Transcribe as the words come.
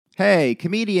Hey,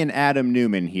 comedian Adam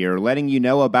Newman here, letting you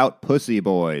know about Pussy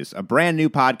Boys, a brand new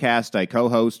podcast I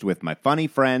co-host with my funny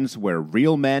friends where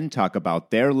real men talk about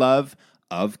their love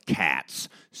of cats.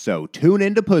 So tune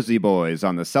into Pussy Boys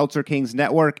on the Seltzer Kings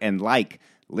Network and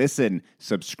listen,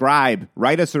 subscribe,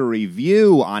 write us a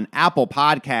review on Apple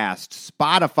Podcasts,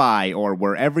 Spotify, or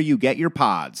wherever you get your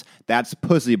pods. That's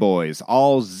Pussy Boys,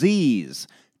 all Z's.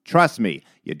 Trust me,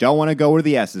 you don't want to go where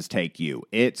the S's take you.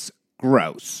 It's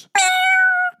gross.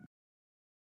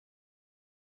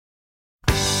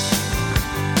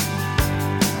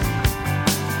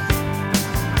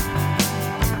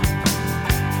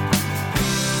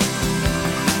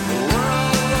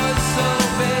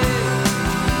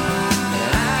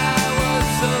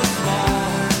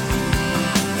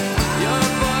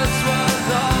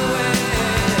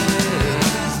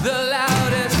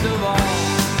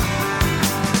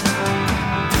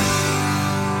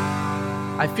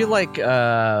 I feel like,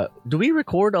 do we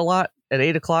record a lot at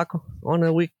 8 o'clock on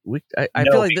a week? I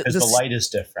no, feel like because this, the light is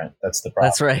different. That's the problem.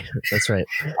 That's right.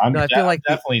 I'm I feel like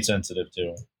definitely sensitive to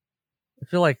it. I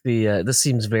feel like this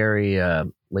seems very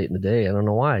late in the day. I don't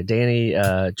know why. Danny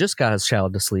just got his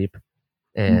child to sleep,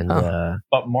 and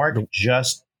but Mark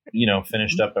just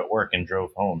finished up at work and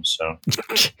drove home. So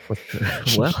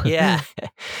well, yeah,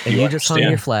 and you just hung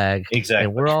your flag, exactly,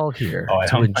 and we're all here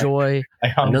to enjoy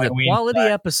another quality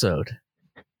episode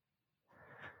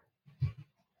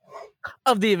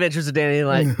of the Adventures of Danny and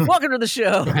Light. Welcome to the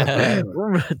show.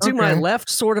 To my left,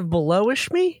 sort of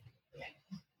belowish me.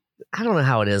 I don't know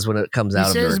how it is when it comes out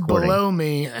of the recording. He says below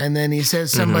me, and then he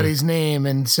says somebody's name,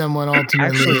 and someone ultimately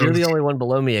Actually, you're the only one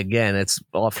below me again. It's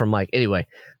all from Mike. Anyway,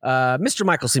 Mr.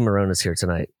 Michael C. Marone is here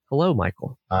tonight. Hello,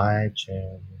 Michael. Hi,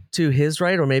 Jim. To his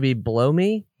right, or maybe below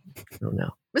me? I don't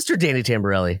know. Mr. Danny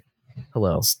Tamborelli.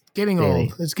 Hello. It's getting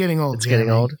old. It's getting old. It's getting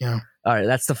old? Yeah. All right,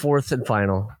 that's the fourth and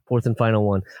final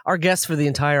one. Our guest for the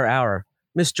entire hour,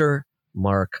 Mr.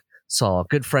 Mark Saul,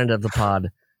 good friend of the pod.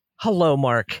 Hello,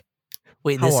 Mark.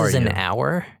 Wait, this is an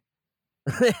hour?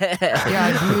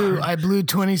 Yeah, I blew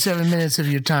 27 minutes of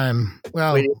your time.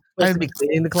 Well, I'd be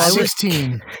cleaning the closet.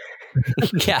 16.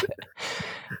 Yeah.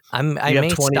 I may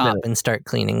stop and start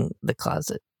cleaning the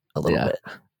closet a little bit.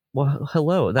 Well,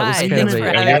 hello. That was Hi, kind thanks of for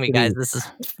having me, guys.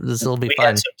 This will be we fun.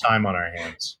 had some time on our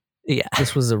hands. Yeah,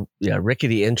 this was a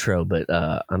rickety intro, but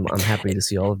I'm happy to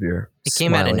see all of your. It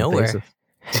came out of nowhere.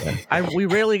 We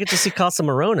rarely get to see Casa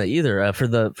Marona either. For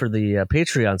the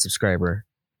Patreon subscriber,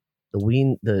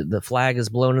 the flag is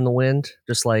blown in the wind,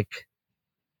 just like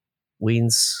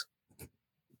Ween's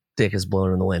dick is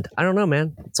blown in the wind. I don't know,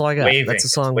 man. That's all I got. Waving. That's a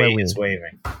song by Ween. It's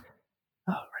waving. Oh,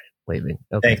 right, waving.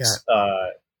 Okay. Thanks.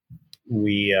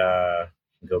 We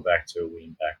go back to a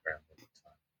Ween background.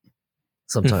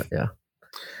 Sometime, yeah.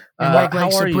 Mike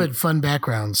likes to put fun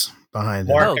backgrounds behind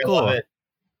it. Mark, cool. I love it.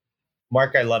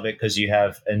 Mark, I love it because you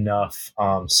have enough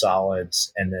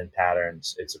solids and then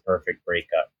patterns. It's a perfect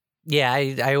breakup. Yeah,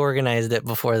 I organized it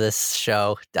before this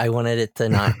show. I wanted it to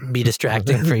not be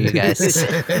distracting for you guys.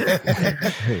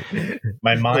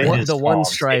 My mind is the one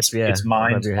stripe. It's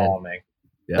mind calming.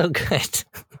 Yeah. Oh, good.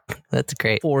 That's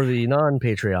great. For the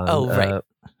non-Patreon. Oh, right.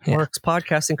 Mark's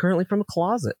podcasting currently from a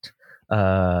closet.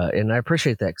 And I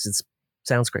appreciate that because it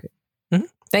sounds great. Mm-hmm.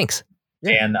 Thanks.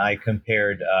 Yeah. And I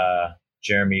compared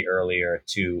Jeremy earlier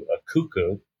to a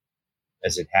cuckoo.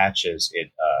 As it hatches,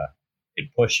 it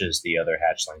pushes the other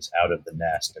hatchlings out of the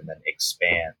nest and then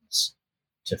expands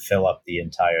to fill up the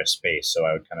entire space. So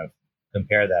I would kind of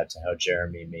compare that to how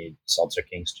Jeremy made Seltzer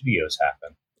King Studios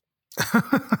happen.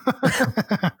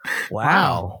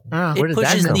 Wow. It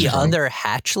pushes the other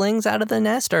hatchlings out of the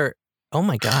nest, or oh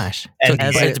my gosh. So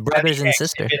it's brothers and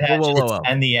sisters. Whoa.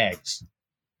 And the eggs.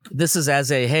 This is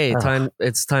as a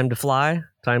it's time to fly,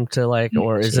 time to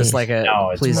or is this like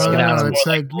a please get out? It's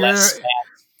like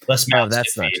no,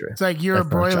 that's not true. It's like you're a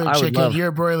broiler chicken. You're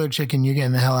a broiler chicken. You're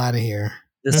getting the hell out of here.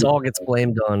 This all gets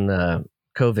blamed on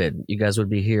COVID. You guys would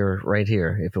be right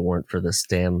here if it weren't for this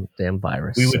damn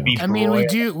virus. We would be. I mean,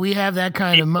 we have that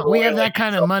kind of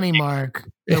money, Mark.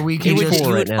 That we can you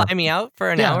would right fly me out for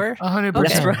an hour. 100%.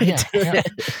 That's right.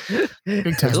 Yeah.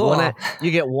 Big time. Cool.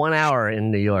 You get 1 hour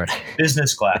in New York,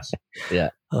 business class. Yeah.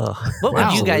 Oh, what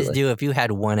would you guys do if you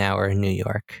had 1 hour in New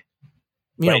York?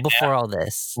 Before all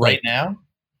this, right now.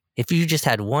 If you just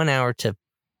had 1 hour to,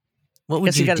 what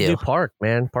would you got do? to do park,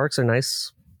 man. Parks are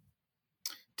nice.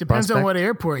 Depends on what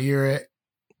airport you're at.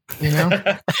 If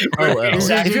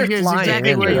you're flying,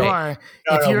 exactly where you are.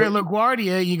 If you're at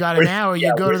LaGuardia, you got an hour.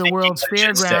 You go to the World's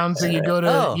Fairgrounds, or you go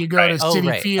to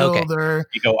City Field, or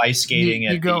you go ice skating.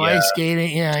 Ice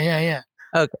skating. Yeah.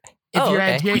 Okay.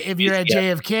 If you're at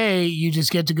JFK, you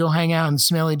just get to go hang out in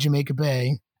smelly Jamaica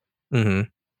Bay. Mm-hmm.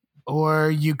 or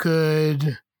you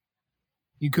could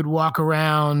walk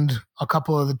around a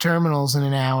couple of the terminals in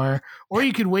an hour, or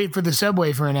you could wait for the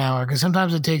subway for an hour because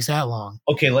sometimes it takes that long.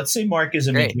 Okay, let's say Mark is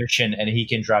a magician and he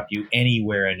can drop you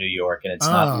anywhere in New York, and it's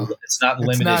not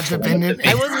limited to dependent.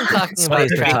 I wasn't talking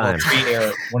about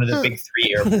one of the big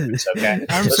 3 airports. Okay,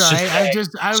 I'm sorry.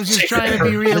 I was just trying to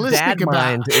be realistic. Dad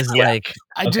mind is like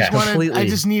I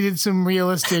just needed some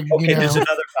realistic. Okay, there's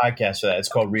another podcast for that. It's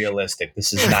called Realistic.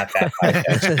 This is not that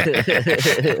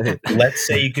podcast. Let's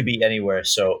say you could be anywhere.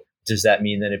 So does that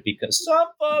mean that it becomes some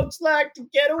folks like to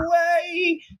get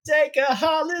away, take a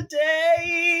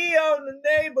holiday on the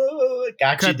neighborhood?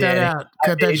 Cut that out.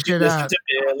 Cut that shit out. To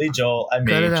Billy Joel. I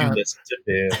made you listen to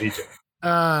Billy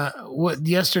Joel.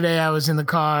 Yesterday I was in the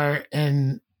car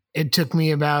and it took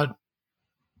me about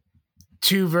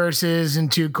 2 verses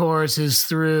and 2 choruses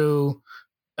through.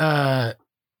 Oh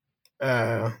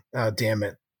damn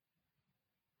it.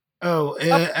 No. Not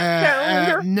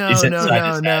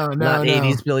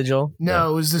 80s Billy Joel? No,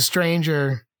 it was The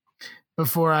Stranger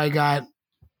before I got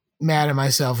mad at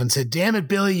myself and said, damn it,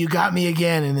 Billy, you got me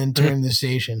again, and then turned the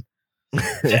station.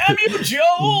 Damn you,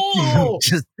 Joel!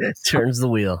 Just turns the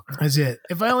wheel. That's it.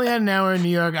 If I only had an hour in New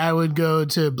York, I would go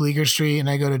to Bleecker Street and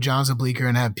I go to John's of Bleecker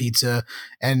and have pizza.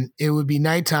 And it would be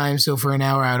nighttime, so for an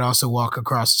hour, I'd also walk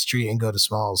across the street and go to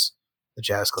Smalls, the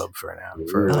jazz club, for an hour,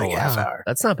 for half hour.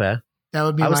 That's not bad. That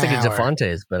would be. I was my thinking hour.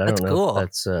 Defonte's, but I don't know. Cool.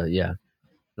 That's yeah.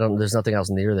 There's nothing else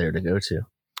near there to go to.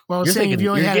 Well, I was saying if you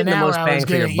only had an hour, I was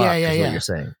getting what you're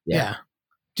saying. Yeah.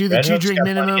 Do the 2-drink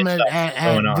minimum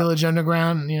at Village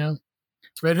Underground. You know,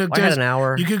 Red Hook does. An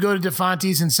hour. You could go to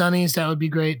Defonte's and Sonny's. That would be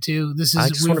great too.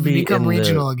 We've be become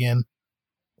regional again.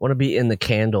 Want to be in the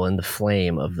candle, in the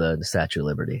flame of the Statue of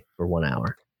Liberty for 1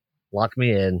 hour. Lock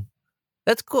me in.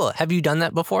 That's cool. Have you done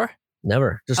that before?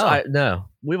 Never. No.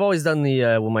 We've always done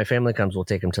the when my family comes, we'll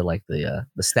take them to like the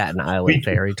Staten Island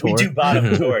ferry tour. We do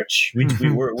bottom torch.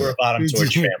 We're a bottom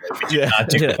torch family. We do not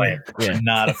do flame. We're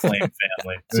not a flame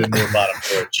family. We're bottom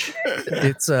torch.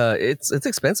 It's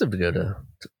expensive to go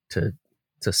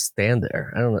to stand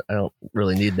there. I don't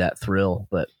really need that thrill,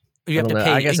 but you have to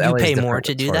pay. I guess you pay more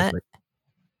to do that.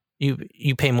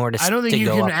 You pay more to. I don't think you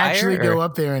can actually go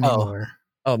up there anymore.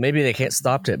 Oh, maybe they can't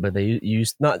stop it, but they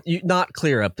use not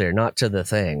clear up there, not to the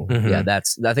thing. Mm-hmm. Yeah,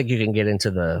 I think you can get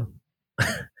into the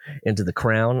into the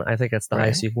crown. I think that's the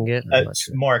highest you can get.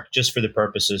 Sure. Mark, just for the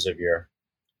purposes of your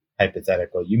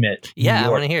hypothetical, you meant I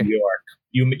want to hear New York.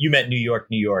 You meant New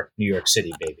York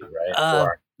City, baby, right?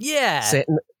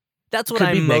 That's what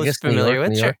I'm most familiar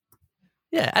with. Sure.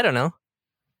 Yeah, I don't know.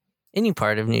 Any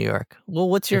part of New York. Well,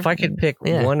 what's your... If I could pick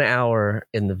 1 hour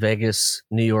in the Vegas,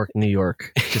 New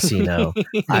York casino,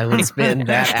 I would spend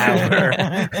that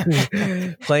hour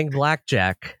playing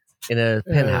blackjack in a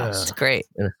penthouse. It's great.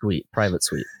 In a private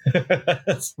suite.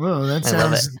 Whoa,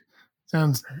 that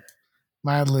sounds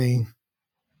mildly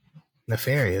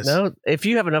nefarious. No, if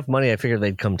you have enough money, I figure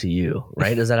they'd come to you,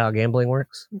 right? Is that how gambling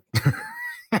works?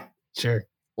 Sure.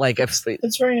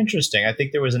 It's very interesting. I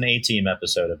think there was an A-Team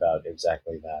episode about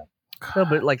exactly that. No,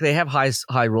 but like they have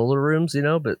high roller rooms, you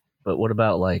know. But what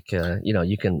about like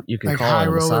you can like call high it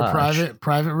a roller massage.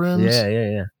 private rooms?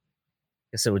 Yeah. I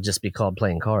guess it would just be called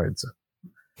playing cards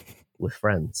with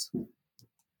friends.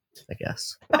 I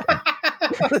guess.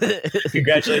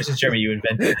 Congratulations, Jeremy! You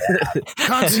invented that.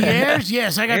 Concierge?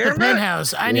 Yes, I got the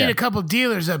penthouse. I need a couple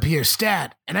dealers up here.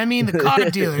 Stat, and I mean the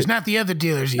car dealers, not the other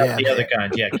dealers. Not the other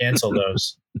kind. Yeah, cancel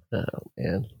those. Oh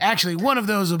man! Actually, one of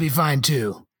those will be fine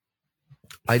too.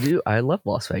 I do. I love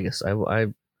Las Vegas.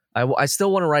 I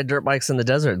still want to ride dirt bikes in the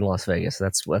desert in Las Vegas.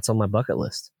 That's on my bucket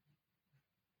list.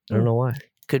 I don't know why.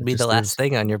 Could be the last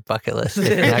thing on your bucket list if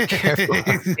you're not careful.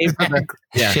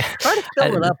 Try to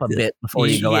fill it up a bit before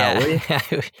you go out.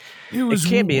 It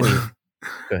can't be any. Go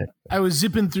ahead. I was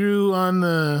zipping through on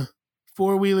the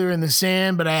 4-wheeler in the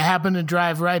sand, but I happened to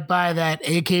drive right by that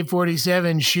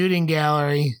AK-47 shooting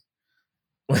gallery.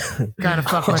 Kind of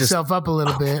fucked myself up a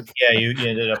little bit. Yeah, you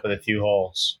ended up with a few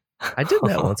holes. I did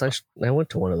that once. I went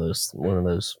to one of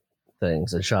those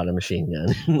things and shot a machine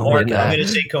gun. Or I'm going to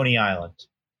say Coney Island.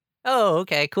 Oh,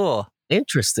 okay, cool.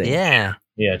 Interesting. Yeah.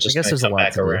 Yeah, just I guess there's come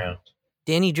back around.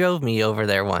 Danny drove me over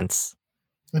there once.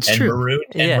 That's true.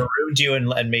 Marooned you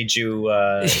and made you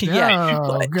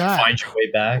find your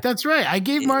way back. That's right. I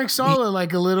gave Mark Sola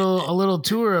like a little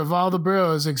tour of all the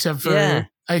boroughs except for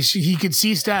he could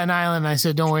see Staten Island. And I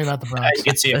said, "Don't worry about the Bronx." You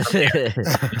can see it from here.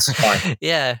 It's fine.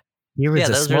 Yeah. Here is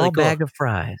a small bag of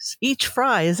fries. Each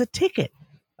fry is a ticket.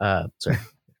 Sorry.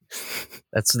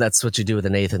 That's what you do with a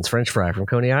Nathan's French fry from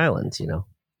Coney Island, you know.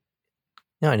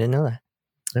 No, I didn't know that.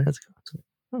 That's cool.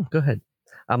 Oh, go ahead.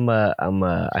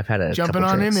 I've had a jumping couple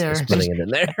on in drinks, there, putting it in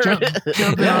there.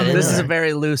 jumping on in This is there. a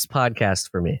very loose podcast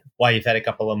for me. Why, you've had a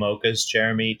couple of mochas,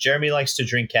 Jeremy? Jeremy likes to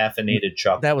drink caffeinated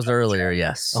chocolate. That was earlier,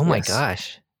 yes. Oh my yes.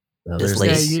 gosh. No, Just there's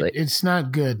lazy. It's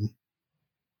not good.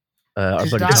 our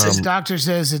His buddy his Tom. doctor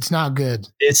says it's not good.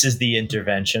 This is the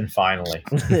intervention, finally.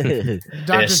 Doctor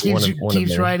Yes,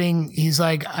 keeps writing. He's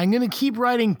like, I'm going to keep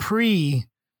writing pre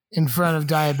in front of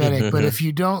diabetic, but if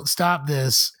you don't stop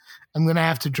this, I'm going to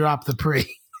have to drop the pre.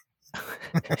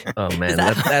 Oh man,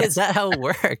 Is that how it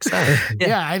works? Huh?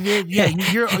 Yeah,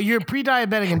 you're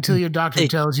pre-diabetic until your doctor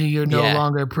tells you you're no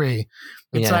longer pre.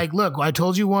 It's like, look, I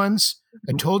told you once,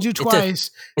 I told you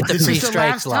twice. It's a this three is the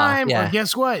strikes last law. time, Yeah. or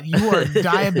guess what? You are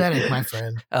diabetic, my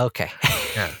friend. Okay.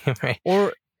 Right.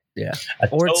 or I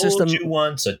Or it's just told you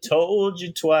once, I told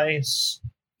you twice.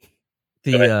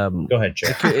 the Go ahead,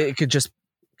 Jeremy. it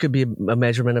could be a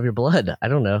measurement of your blood. I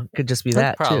don't know. Could just be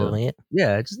That's that probably too. it.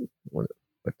 Yeah,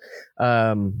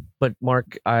 but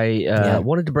Mark, I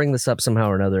wanted to bring this up somehow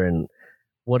or another, and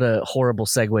what a horrible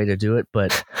segue to do it.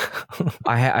 But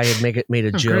I had made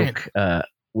a joke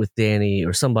with Danny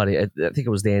or somebody. I think it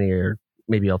was Danny or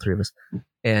maybe all three of us,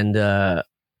 and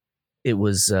it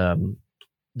was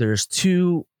there's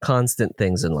two constant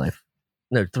things in life.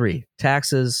 No, three: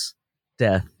 taxes,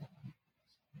 death,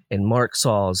 and Mark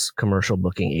Saul's commercial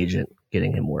booking agent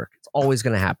getting him work. It's always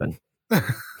going to happen.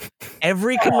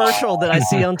 Every commercial that I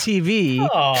see on TV,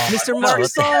 Mr. Mark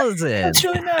Saul is in. That's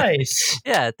really nice.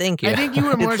 Yeah, thank you. I think you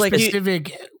were more It's like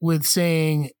specific with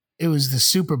saying it was the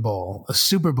Super Bowl, a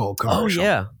Super Bowl commercial.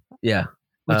 Oh yeah.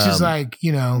 Which is like,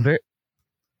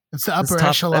 it's the upper tough.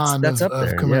 echelon that's of up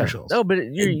there, commercials. Yeah. No, but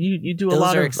you do a Those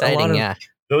lot are of exciting. Yeah,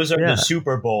 Those are Yeah. the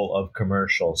Super Bowl of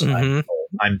commercials. Mhm.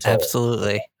 I'm told.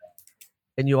 absolutely.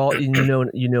 and you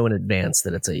know in advance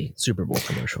that it's a Super Bowl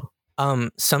commercial.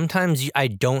 Sometimes I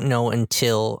don't know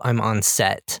until I'm on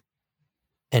set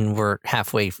and we're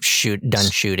halfway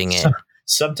done shooting it.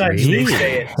 Sometimes Really? they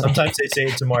say it. Sometimes they say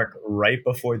it to Mark right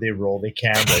before they roll the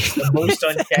camera. It's the most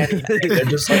uncanny thing. They're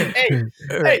just like, "Hey."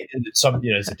 And it's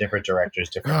a different directors,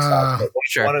 different style. But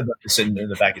Sure. One of them is sitting in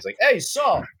the back. He's like, "Hey,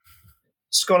 Saul,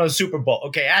 it's going to the Super Bowl.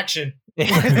 Okay, action."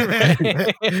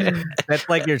 That's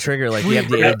like your trigger. Like you have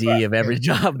the AD of every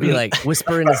job be like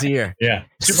whisper in his ear. Yeah,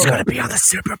 This is gonna be on the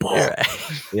Super Bowl.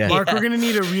 Yeah. Mark, we're going to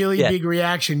need a really big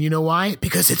reaction. You know why?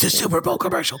 Because it's a Super Bowl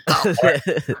commercial.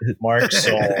 Mark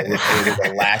Saul reported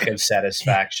a lack of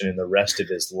satisfaction in the rest of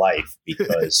his life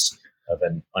because of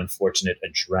an unfortunate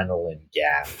adrenaline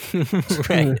gap.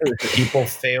 Right. People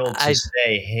failed to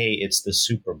say, "Hey, it's the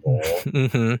Super Bowl."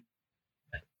 Mm-hmm.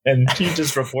 And he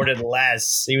just reported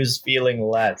less. He was feeling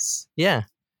less. Yeah.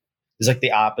 It's like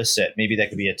the opposite. Maybe that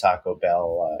could be a Taco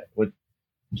Bell. I'm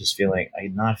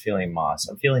not feeling Moss.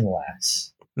 I'm feeling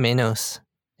less. Menos.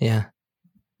 Yeah.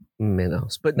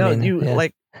 Minnows. But no,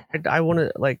 like I want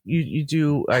to like you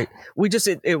do.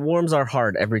 It warms our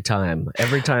heart every time.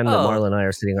 Every time that Marla and I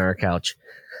are sitting on our couch,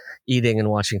 eating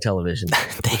and watching television,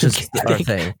 which is our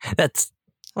thing. They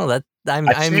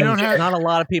don't have- Not a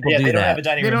lot of people do they don't that. have a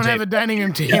dining They room don't have a table. dining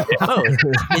room table. Oh, is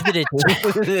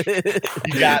it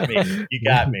You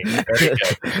got me. Very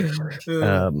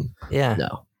good. yeah.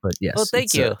 No, but yes. Well,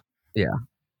 thank you. Yeah.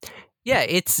 Yeah,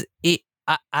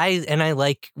 I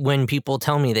like when people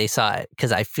tell me they saw it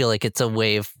because I feel like it's a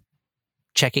way of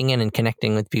checking in and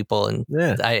connecting with people, and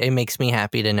it makes me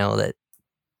happy to know that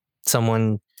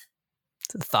someone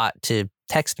thought to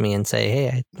text me and say,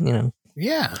 "Hey,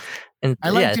 Yeah. And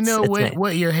I like to know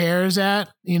what your hair is at.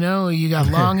 You got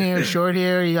long hair, short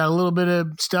hair, you got a little bit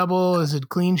of stubble. Is it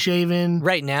clean shaven?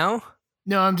 Right now?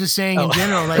 No, I'm just saying in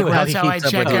general. Like that's how I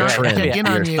check in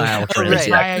on you.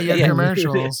 Via your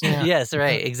commercials. Yeah. Yes,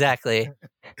 right, exactly.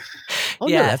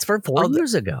 That's for 4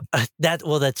 years ago.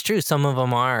 That's true. Some of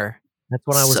them are. That's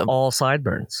when I was all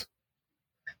sideburns.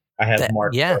 I have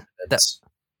Mark. Yeah.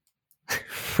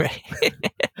 Right.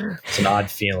 It's an odd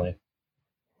feeling.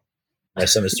 My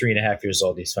son is 3.5 years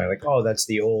old. He's finally like, "Oh, that's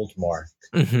the old Mark."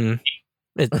 Mm-hmm.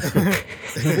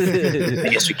 I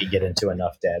guess we could get into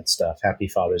enough dad stuff. Happy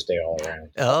Father's Day all around.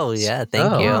 Oh yeah,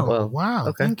 thank you. Well, wow,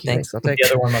 okay. thank you. Thanks. I'll The take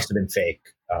other one must have been fake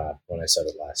when I said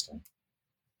it last time.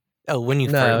 Oh, when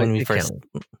we first.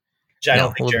 I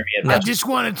don't think Jeremy had I just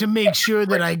wanted to make sure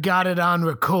that I got it on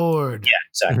record. Yeah,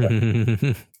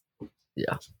 exactly.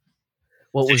 Yeah.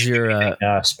 What was your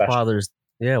special? Father's?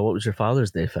 Yeah. What was your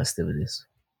Father's Day festivities?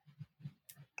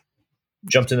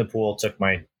 Jumped in the pool, took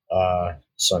my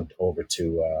son over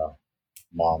to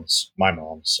my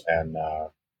mom's, and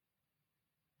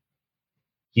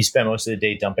he spent most of the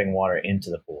day dumping water into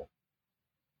the pool.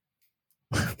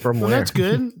 From Well, where? that's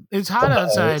good. It's hot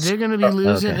outside. They're going to be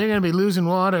losing. Okay. They're going to be losing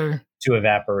water. to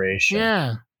evaporation.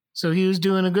 Yeah. So he was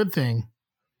doing a good thing.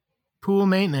 Pool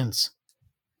maintenance.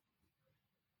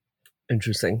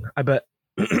 Interesting. I bet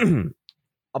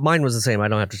mine was the same. I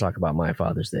don't have to talk about my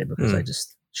Father's Day because I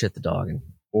just shit the dog and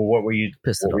Well, what were you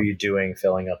pissed What were you doing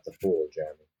filling up the pool,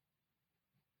 Jeremy?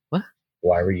 What?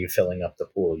 Why were you filling up the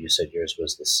pool? You said yours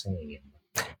was the same.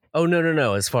 Oh,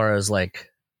 no. As far as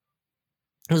like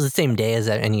It was the same day as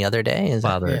any other day. Is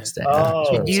Father's Day.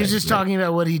 Oh. He was just talking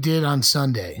about what he did on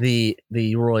Sunday.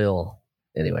 The royal.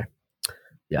 Anyway,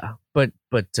 yeah, but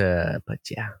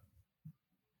yeah.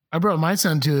 I brought my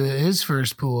son to his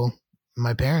first pool in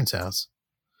my parents' house.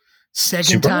 Second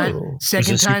Super time Bowl. Was it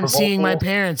Super time Bowl seeing my pool?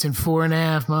 parents in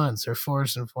 4.5 months, or 4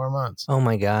 months. Oh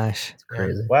my gosh.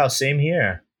 Crazy. Wow, same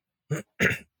here.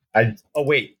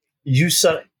 Wait, you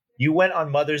went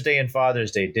on Mother's Day and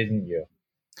Father's Day, didn't you?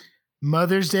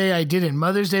 Mother's Day, I didn't.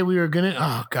 Mother's Day, we were gonna.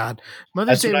 Oh God,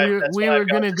 Mother's Day, we were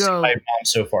gonna go. My mom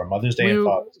so far, Mother's Day and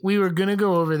Father's Day. We were gonna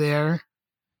go over there,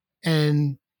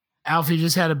 and Alfie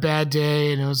just had a bad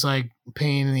day, and it was like a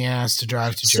pain in the ass to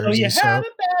drive to Jersey. So you had a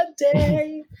bad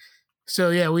day.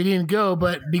 So yeah, we didn't go,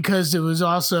 but because it was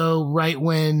also right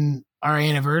when our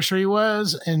anniversary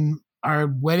was, and our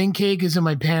wedding cake is in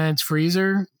my parents'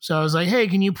 freezer. So I was like, hey,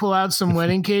 can you pull out some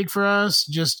wedding cake for us?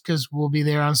 Just because we'll be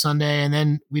there on Sunday. And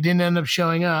then we didn't end up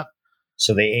showing up.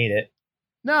 So they ate it.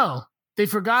 No, they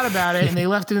forgot about it and they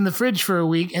left it in the fridge for a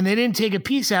week and they didn't take a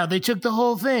piece out. They took the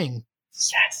whole thing.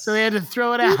 Yes. So they had to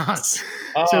throw it out.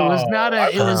 Oh, So it was not a,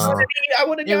 it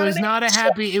was not a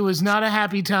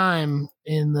happy time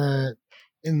in the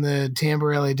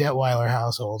Tamborelli Detweiler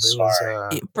household. It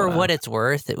was For what it's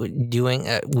worth,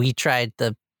 we tried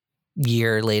the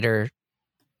year later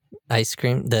ice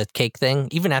cream, the cake thing.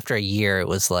 Even after a year, it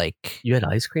was like You had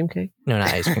ice cream cake? no, not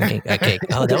ice cream cake. A cake.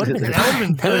 Oh, that would have been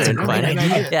fun. That would have been fun.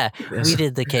 Yeah, we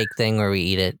did the cake thing where we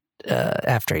eat it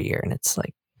after a year, and it's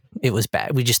like it was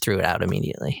bad. We just threw it out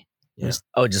immediately. Yeah.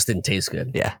 Oh, it just didn't taste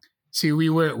good. Yeah. See, we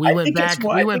went back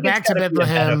to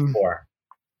Bethlehem.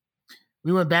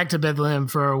 We went back to Bethlehem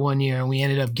for 1 year, and we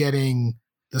ended up getting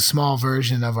the small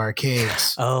version of our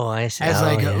cakes. Oh, I see. As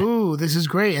ooh, this is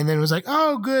great. And then it was like,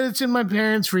 oh, good, it's in my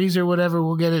parents' freezer, whatever,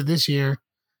 we'll get it this year.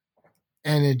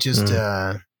 And it just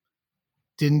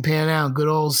didn't pan out. Good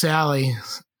old Sally.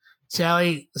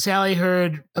 Sally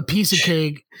heard a piece of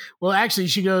cake. Well, actually,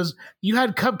 she goes, you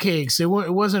had cupcakes. It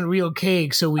wasn't real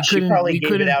cake, so we couldn't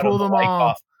pull them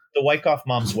all. The Wyckoff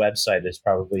Mom's website is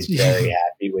probably very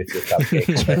happy with your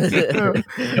cupcakes.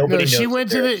 Nobody knows.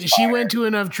 She went to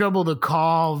enough trouble to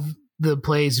call the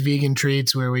place Vegan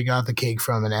Treats where we got the cake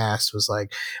from and asked, was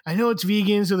like, I know it's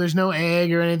vegan, so there's no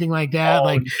egg or anything like that.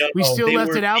 We still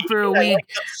left it out for a week.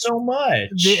 So much.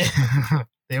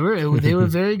 They were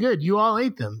very good. You all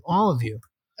ate them, all of you.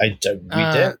 We did.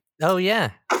 Oh yeah,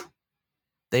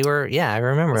 they were. Yeah, I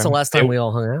remember. That's the last time we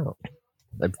all hung out.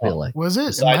 I feel like. Was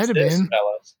it? It might have been.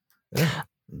 Fellas. Yeah.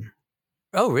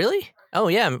 Oh really? Oh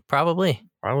yeah, probably.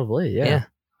 Probably, yeah. Yeah,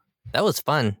 that was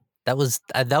fun. That was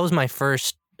my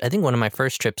first. I think one of my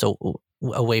first trips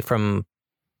away from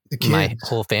my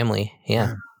whole family.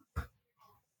 Yeah.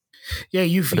 Yeah,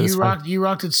 you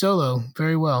rocked it solo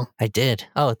very well. I did.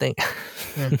 Oh,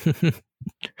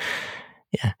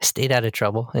 yeah, stayed out of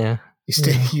trouble. Yeah,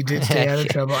 you did stay out of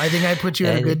trouble. I think I put you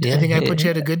at a good. I think I put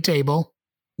you at a good table.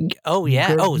 Oh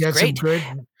yeah. Good, oh, it was great.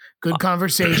 Good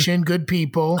conversation. Good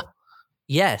people.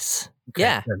 Yes. Okay,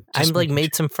 yeah. I'm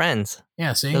made some friends.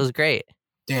 Yeah. See, it was great.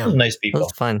 Damn, nice It people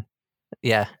was fun.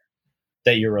 Yeah.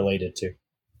 that you're related to.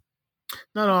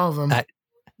 not all of them.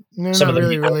 They're Some not of them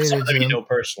really related some of them to you them. know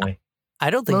personally. I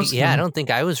don't think. Most of Yeah, I them. don't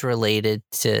think I was related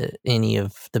to any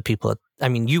of the people. I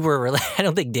mean, you were. I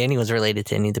don't think Danny was related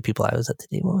to any of the people I was at the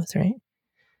table with, right?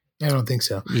 I don't think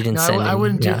so. You didn't No, send. I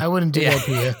wouldn't do. Yeah. I wouldn't do that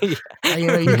to you. You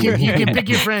can pick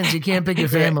your friends. You can't pick your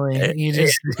family. You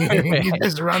just you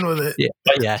just run with it. Yeah.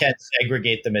 But Yeah. you can't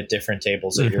segregate them at different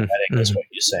tables at your wedding, is what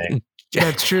you're saying.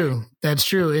 That's true. That's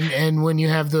true. And when you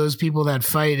have those people that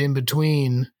fight in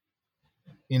between,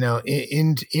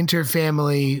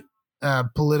 interfamily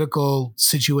political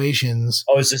situations.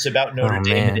 Oh, is this about Notre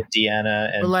Dame man. and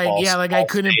Indiana? And But Ball I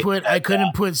couldn't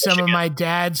State put some of my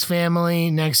dad's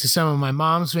family next to some of my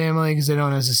mom's family because they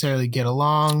don't necessarily get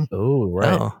along. Oh,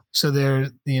 right. Oh. So there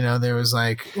was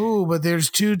like, oh, but there's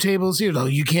 2 tables here. Oh,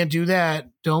 you can't do that.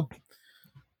 Don't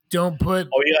put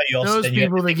Oh yeah, you also those then you have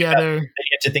people to think together. About, then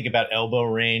you have to think about elbow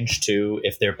range too.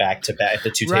 If they're back to back, if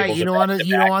the two Right, tables you don't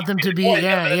want them to be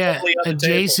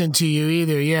adjacent to you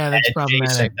either. Yeah, that's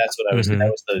problematic. That's what I was. Mhm.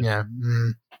 That was the. Yeah.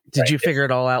 Mm. Did you figure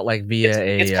it all out via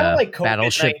It's kind of like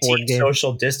Battleship COVID-19 board game?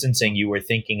 social distancing you were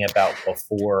thinking about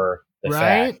before the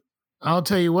Right? fact. I'll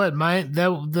tell you what,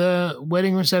 the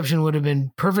wedding reception would have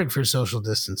been perfect for social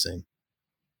distancing.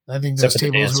 I think those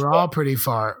tables were all pretty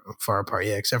far apart.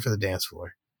 Yeah, except for the dance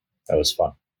floor. That was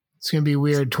fun. It's gonna be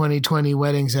weird. 2020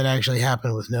 weddings that actually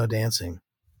happen with no dancing.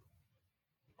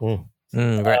 Right.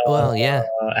 Well, yeah.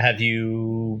 Have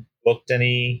you booked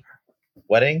any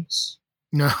weddings?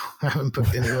 No, I haven't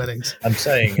booked any weddings. I'm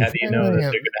saying, how do you know that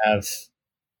they're going to have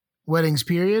weddings?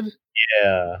 Period.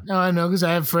 Yeah. No, I know because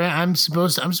I have friends.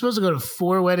 I'm supposed to go to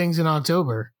 4 weddings in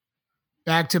October,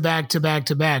 back to back to back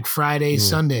to back. Fridays,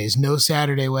 Sundays, no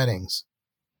Saturday weddings.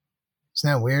 Isn't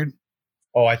that weird?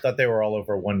 Oh, I thought they were all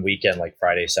over one weekend, like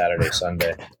Friday, Saturday,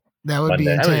 Sunday. That would Monday.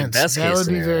 be intense. That would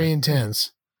be very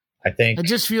intense. I think it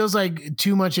just feels like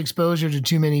too much exposure to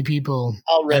too many people.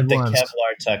 I'll rent the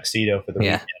Kevlar tuxedo for the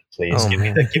weekend, please. Oh, give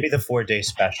me the 4-day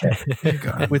special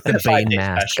with the 5-day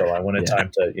mask. special. I want time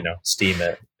to steam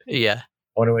it. Yeah, I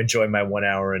want to enjoy my 1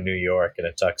 hour in New York in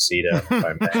a tuxedo. If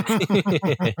I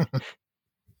may.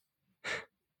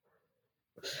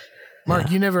 Mark,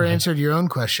 you never answered your own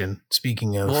question.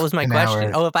 Speaking of, what was my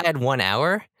question? Oh, if I had 1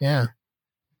 hour? Yeah.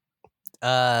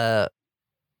 Oh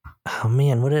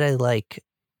man, what did I like?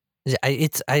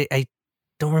 I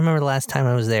don't remember the last time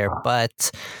I was there,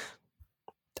 but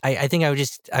I think I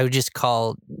would just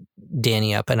call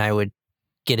Danny up and I would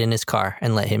get in his car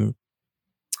and let him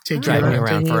drive me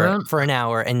around for an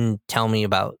hour and tell me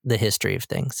about the history of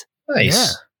things. Nice. Yeah,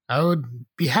 I would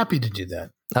be happy to do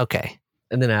that. Okay.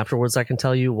 And then afterwards, I can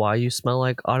tell you why you smell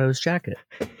like Otto's jacket.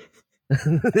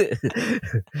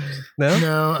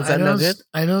 No,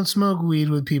 I don't smoke weed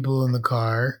with people in the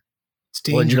car. It's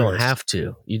dangerous. Well, you don't have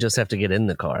to. You just have to get in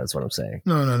the car. That's what I'm saying.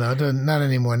 No, not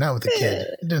anymore. Not with a kid.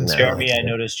 Jeremy, I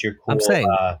noticed your cool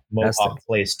Mohawk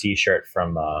Place T-shirt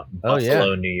from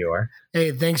Buffalo, New York.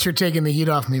 Hey, thanks for taking the heat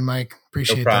off me, Mike.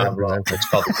 Appreciate that. No problem. It's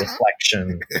called the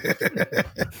Reflection.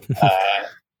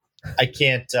 I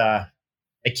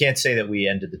can't say that we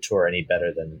ended the tour any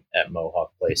better than at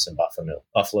Mohawk Place in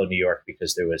Buffalo, New York,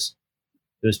 because there was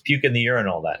puke in the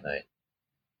urinal that night.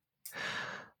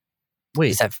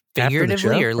 Wait, is that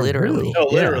figuratively or literally? No,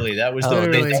 literally. That was the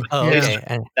place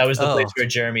Oh. where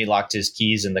Jeremy locked his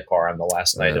keys in the car on the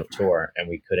last night of tour, and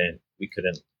we couldn't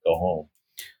go home.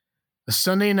 A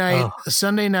Sunday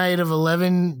night of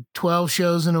 11, 12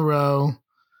 shows in a row.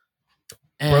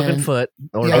 Broken foot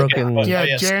or broken.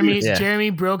 Yeah, Jeremy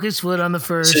broke his foot on the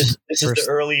first. This is the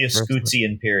earliest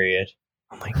Scootzian period.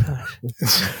 Oh my gosh.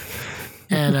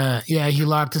 And he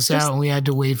locked us out, and we had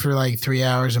to wait for like 3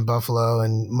 hours in Buffalo.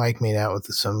 And Mike made out with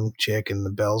some chick, and the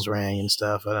bells rang and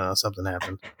stuff. I don't know, something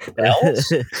happened. Bells?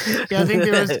 Yeah, I think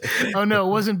there was. Oh no,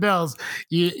 it wasn't bells.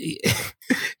 It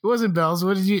wasn't bells.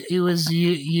 What did you? It was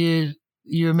you.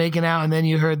 You were making out, and then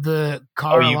you heard the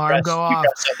car alarm go off.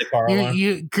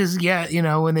 Because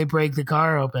when they break the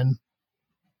car open,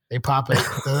 they pop it.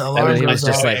 The alarm goes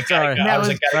just off. like, sorry,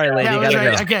 lady,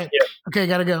 gotta go. Okay,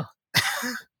 gotta go.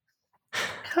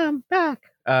 Come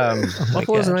back.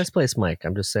 Buffalo's a nice place, Mike.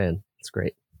 I'm just saying, it's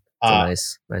great.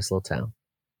 It's a nice little town.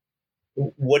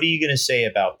 What are you going to say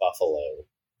about Buffalo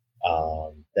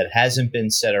that hasn't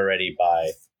been said already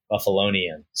by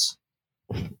Buffalonians?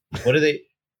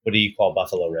 What do you call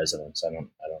Buffalo residents? I don't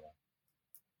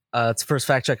know. It's the first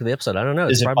fact check of the episode. I don't know.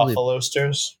 Is it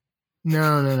Buffalosters?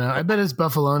 No. I bet it's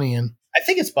Buffalonian. I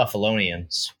think it's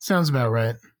Buffalonians. Sounds about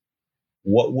right.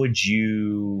 What would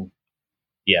you?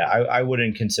 Yeah, I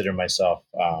wouldn't consider myself,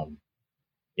 an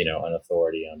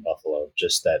authority on Buffalo.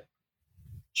 Just that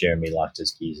Jeremy locked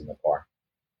his keys in the car.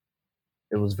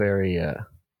 It was very, I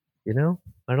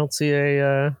don't see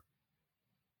a.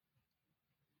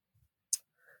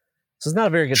 So it's not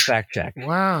a very good fact check.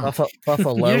 Wow.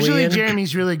 Buffalo. Usually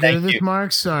Jeremy's really good at this,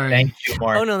 Mark. Sorry. Thank you,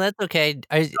 Mark. Oh, no, that's okay.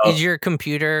 Is your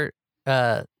computer...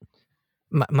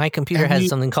 My computer has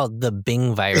something called the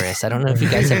Bing virus. I don't know if you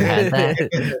guys have had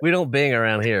that. We don't Bing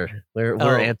around here.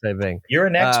 We're anti-Bing. You're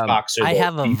an Xboxer. I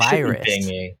have a virus.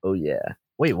 Oh, yeah.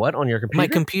 Wait, what? On your computer? My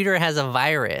computer has a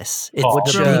virus. It's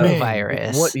the Bing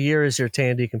virus. What year is your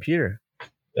Tandy computer?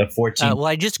 14. Well,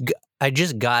 I just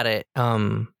got it.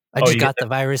 I just got the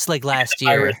virus like last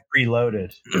year. Virus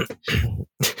preloaded.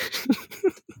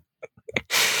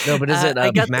 No, but is it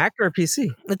a Mac or a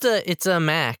PC? It's a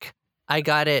Mac. I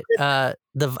got it. I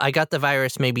got the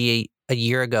virus maybe a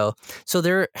year ago. So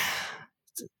there's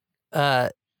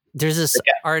this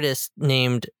artist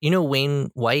named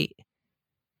Wayne White.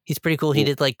 He's pretty cool. He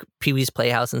did like Pee-wee's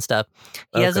Playhouse and stuff.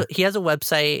 He has a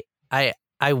website. I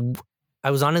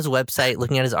was on his website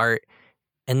looking at his art,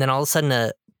 and then all of a sudden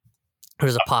there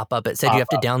was a pop up. It said you have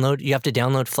to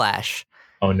download Flash.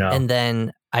 Oh no! And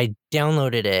then I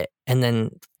downloaded it, and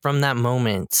then from that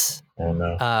moment,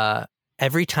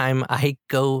 every time I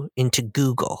go into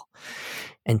Google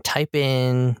and type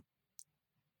in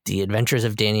the Adventures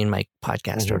of Danny and Mike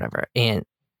podcast or whatever, and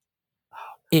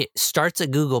it starts a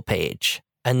Google page,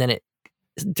 and then it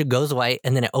goes away,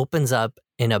 and then it opens up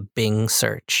in a Bing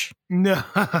search. No.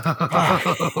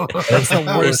 That's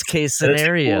the worst case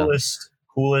scenario.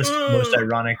 Coolest, most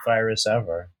ironic virus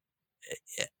ever.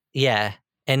 Yeah,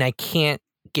 and I can't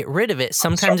get rid of it.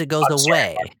 Sometimes it goes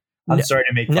away. I'm sorry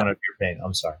to make fun of your pain.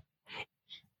 I'm sorry.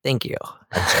 Thank you.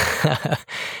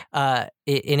 And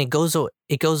it goes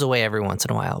away every once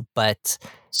in a while, but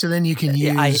so then you can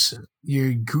use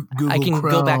your Google. I can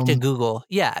Chrome. go back to Google.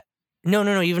 Yeah.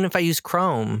 No. Even if I use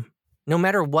Chrome, no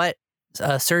matter what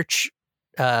search,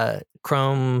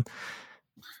 Chrome,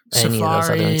 any of those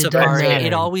other ones, Safari,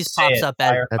 it always pops up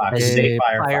at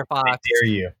Firefox. I dare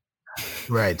you.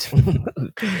 Right.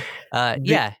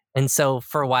 Yeah. And so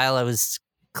for a while I was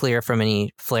clear from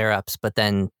any flare-ups, but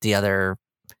then the other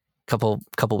couple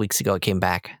weeks ago it came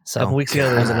back. So a couple weeks ago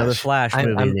there was another Flash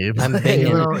movie. I'm binging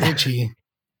a little itchy.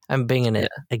 I'm binging it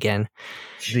again.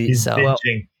 He's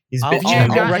binging. He's if you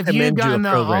had gotten the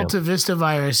program. Alta Vista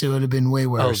virus, it would have been way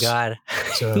worse. Oh God.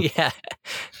 So, yeah.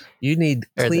 You need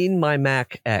Clean My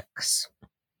Mac X.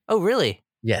 Oh really?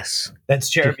 Yes. That's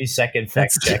Jeremy's second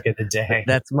fact check of the day.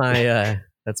 That's my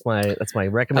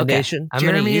recommendation. Okay.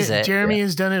 I'm gonna use it. Jeremy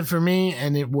has done it for me,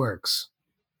 and it works.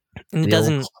 And it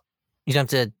doesn't. You don't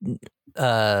have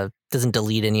to. Doesn't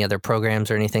delete any other programs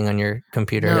or anything on your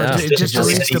computer. No, it just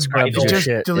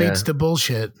deletes the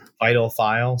bullshit. Vital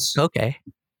files. Okay.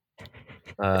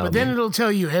 But then it'll tell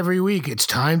you every week it's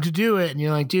time to do it, and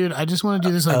you're like, dude, I just want to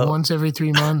do this once every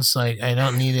 3 months. Like, I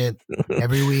don't need it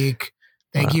every week.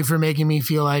 Thank you for making me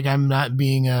feel like I'm not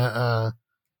being a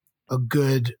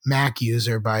good Mac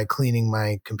user by cleaning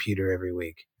my computer every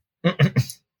week.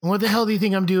 What the hell do you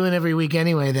think I'm doing every week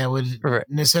anyway that would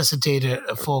necessitate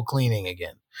a full cleaning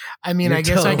again? I mean, I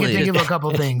guess I can think of a couple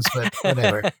things, but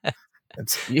whatever.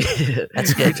 That's good.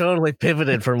 You totally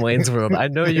pivoted from Wayne's World. I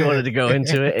know you wanted to go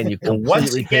into it, and you completely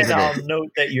once again, pivoted. I'll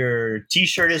note that your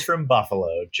T-shirt is from Buffalo,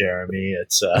 Jeremy.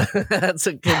 It's that's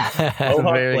a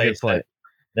very good point.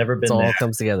 Never been. It all there.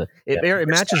 comes together. It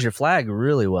matches your flag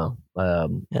really well. Yeah,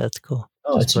 that's cool.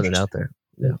 Oh, just put it out there.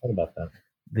 Yeah, what about that?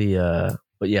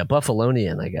 But yeah,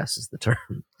 Buffalonian, I guess, is the term.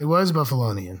 It was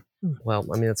Buffalonian. Well,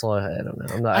 I mean, that's all I don't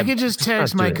know. I could just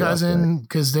text my cousin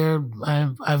because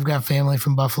I've got family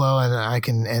from Buffalo, and I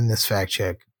can end this fact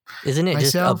check. Isn't it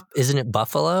myself? Isn't it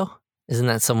Buffalo? Isn't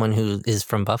that someone who is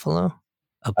from Buffalo?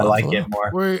 I like it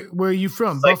more. Where are you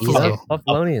from? Like Buffalo.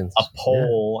 Buffalonians. A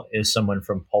Pole is someone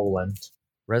from Poland.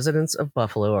 Residents of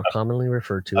Buffalo are commonly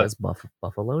referred to as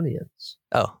Buffalonians.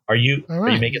 Oh, are you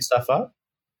right. making stuff up?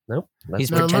 Nope.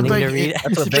 He's pretending to read.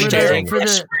 That's what they Share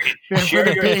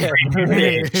it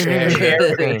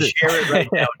right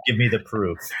now. Give me the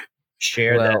proof.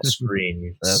 Share that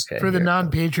screen. Okay, for the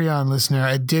non-Patreon listener,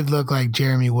 it did look like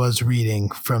Jeremy was reading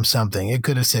from something. It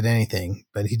could have said anything,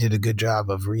 but he did a good job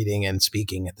of reading and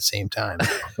speaking at the same time.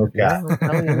 Okay. Yeah, I'm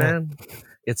telling you, man.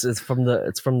 It's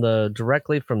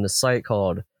directly from the site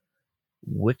called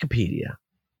Wikipedia.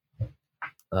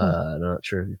 I'm not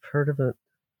sure if you've heard of it.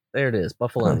 There it is,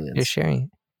 Buffalonians. You're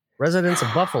sharing. Residents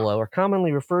of Buffalo are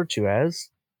commonly referred to as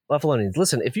Buffalonians.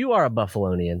 Listen, if you are a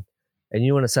Buffalonian and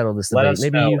you want to settle this debate, let us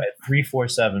maybe know you at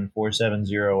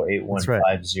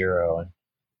 347-470-8150 and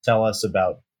tell us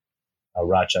about how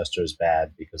Rochester is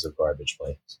bad because of garbage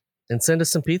plates. and send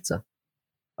us some pizza.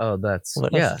 Oh, that's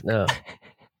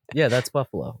yeah, that's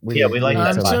Buffalo. We like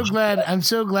that. I'm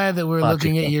so glad that we're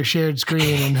looking at your shared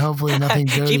screen and hopefully nothing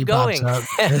dirty pops up.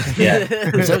 Yeah,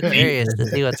 I'm so curious to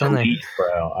see what's on there.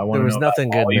 Bro, I want to know nothing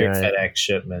about all good your there. FedEx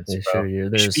shipments, bro. Sure You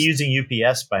should be using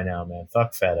UPS by now, man.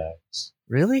 Fuck FedEx.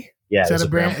 Really? Yeah, Is that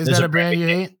a brand you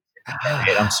hate?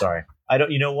 I'm sorry. I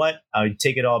don't. You know what? I would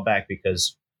take it all back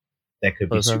because that could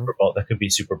be Super Bowl. That could be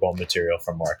Super Bowl material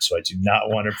from Mark. So I do not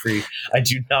want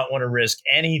to risk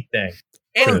anything.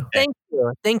 Oh,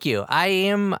 thank you. I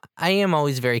am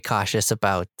always very cautious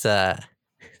about the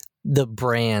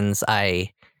brands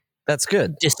I That's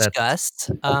good. discussed.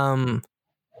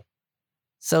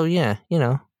 So yeah,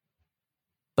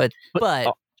 but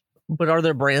are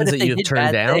there brands that you've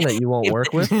turned down that you won't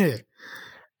work with?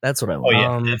 That's what I want. Oh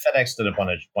yeah, FedEx did a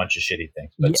bunch of shitty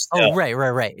things. But oh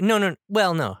right. No.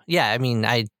 Well, no. Yeah, I mean,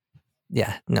 that's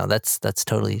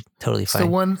totally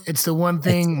fine. It's the one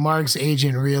thing Mark's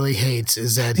agent really hates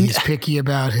is that he's picky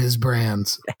about his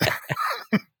brands.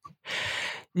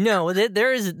 No,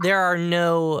 there are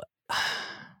no.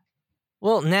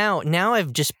 Well, now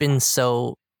I've just been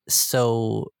so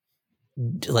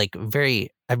like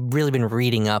very really been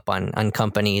reading up on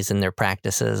companies and their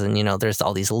practices, and there's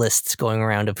all these lists going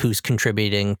around of who's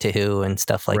contributing to who and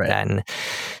stuff like that. And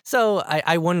so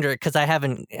I wonder, because I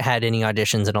haven't had any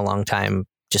auditions in a long time,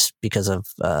 just because of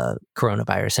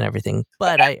coronavirus and everything.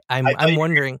 But I'm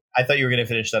wondering. I thought you were going to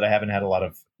finish that. I haven't had a lot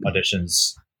of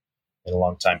auditions in a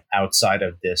long time outside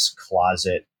of this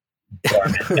closet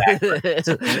garment.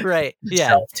 Right.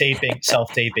 Yeah.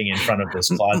 Self-taping in front of this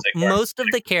closet. Most of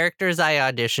the characters I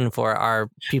audition for are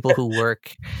people who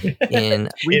work in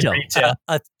retail.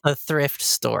 A thrift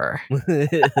store.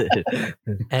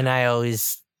 And I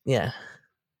always,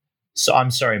 So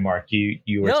I'm sorry, Mark. You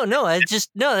were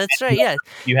that's right. Yeah,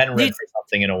 you hadn't read for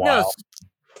something in a while.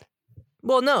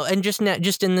 And just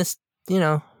in this,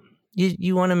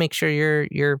 you want to make sure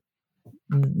you're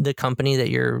the company that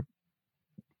you're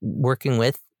working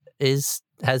with has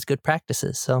good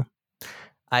practices. So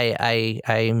I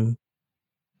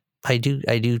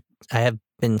have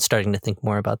been starting to think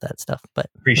more about that stuff, but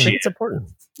I think it's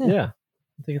important. Yeah.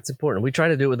 I think it's important. We try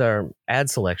to do it with our ad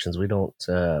selections. We don't.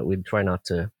 We try not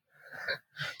to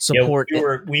support.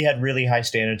 We had really high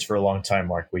standards for a long time,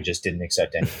 Mark. We just didn't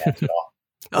accept any ads at all.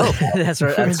 Oh, that's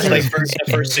right. That's like the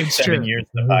first 6-7 years of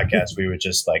the podcast, we were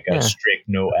just like a strict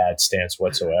no ad stance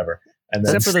whatsoever. And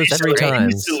then except for those 3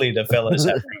 times, recently the fellas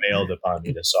have prevailed upon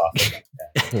me to soften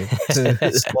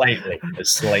that.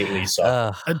 slightly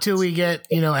soft. Until we get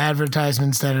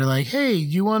advertisements that are like, hey,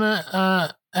 you want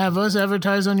to have us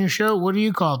advertise on your show? What are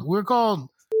you called? We're called.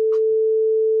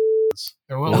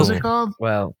 Or what was it called?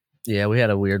 Well, yeah, we had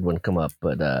a weird one come up,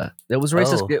 but it was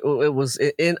racist. It was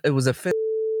a.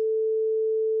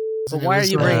 So why are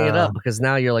you bringing it up? Because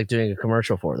now you're like doing a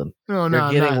commercial for them. No,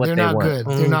 they're not good.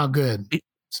 They're not good.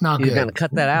 It's not good. You're gonna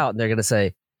cut that out, and they're gonna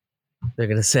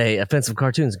say offensive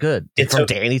cartoons good. It's from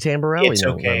Danny Tamborelli. It's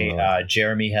okay.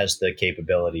 Jeremy has the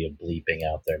capability of bleeping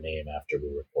out their name after we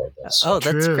record this. Oh,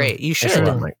 that's great. You should.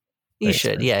 You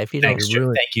should. Yeah. If you don't.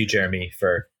 Thank you, Jeremy,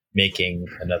 for making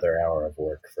another hour of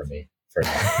work for me.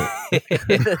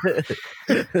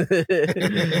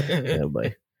 Oh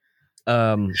boy.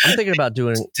 I'm thinking about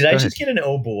doing. Did I just get an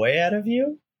oh boy out of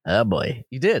you? Oh boy,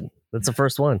 you did. That's the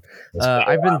first one.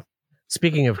 I've been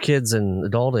speaking of kids and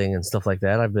adulting and stuff like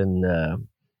that. I've been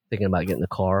thinking about getting a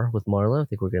car with Marla. I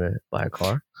think we're gonna buy a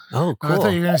car. Oh, cool. I thought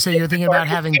you were gonna say you're thinking about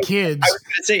having kids. I was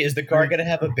gonna say, is the car gonna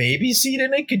have a baby seat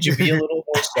in it? Could you be a little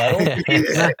more subtle? Give me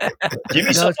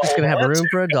no, it's just gonna have room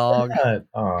for a dog.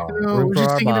 We're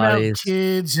just thinking about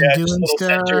kids and doing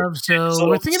stuff. So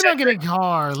we're thinking about getting a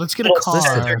car. Let's get a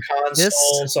car.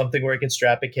 Console, something where it can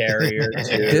strap a carrier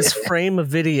to. This frame of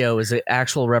video is an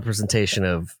actual representation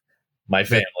of my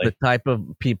family, the type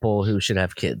of people who should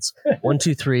have kids. 1,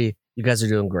 2, 3. You guys are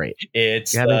doing great.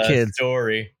 It's having kids.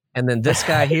 Story. And then this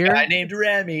guy here, a guy named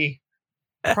Remy,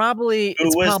 probably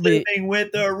living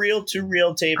with a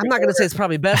reel-to-reel tape. I'm not going to say it's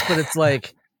probably best, but it's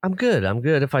like I'm good. I'm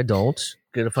good if I don't.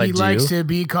 Good if I do. He likes to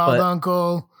be called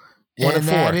Uncle. One of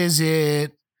 4. That is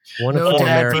it. One of 4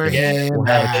 Americans will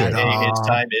have a kid. His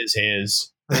time is his.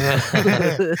 He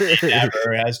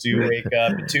never has to wake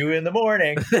up at 2 a.m.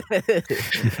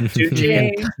 to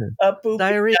change a poop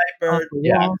diaper.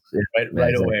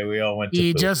 Right away. We all went to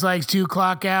He poop. just likes to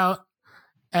clock out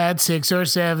at 6 or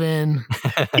 7.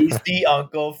 He's the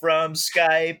uncle from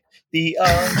Skype. The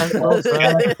uncle from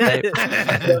Skype.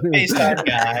 The FaceTime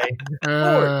guy.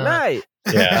 Fortnite.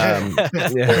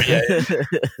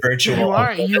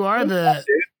 Virtual. You are the.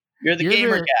 You're the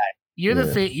gamer guy. You're the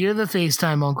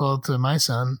FaceTime uncle to my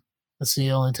son. That's the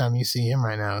only time you see him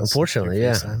right now. Unfortunately,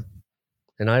 yeah.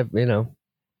 And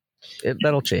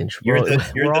that'll change. We're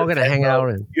all going to hang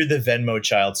out. You're the Venmo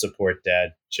child support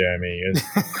dad, Jeremy.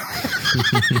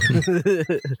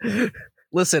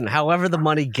 Listen, however the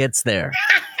money gets there.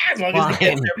 As long as it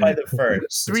gets there by the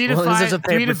first. 3 to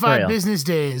 5 business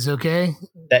days, okay?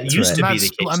 That used to be the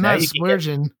case. I'm not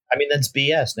splurging. That's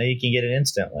BS. Now you can get it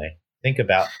instantly. Think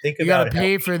about you got to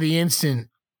pay for the instant.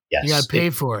 Yes. You got to pay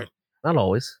for it. Not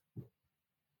always.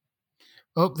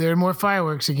 Oh, there are more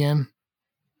fireworks again.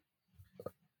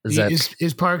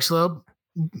 Is Park Slope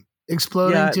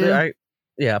exploding too?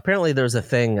 Yeah, apparently there's a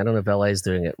thing. I don't know if LA is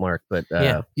doing it, Mark, but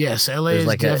yes, LA is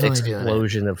like an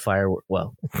explosion of fireworks.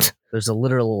 Well, there's a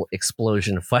literal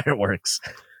explosion of fireworks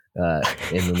in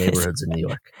the neighborhoods in New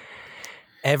York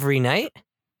every night.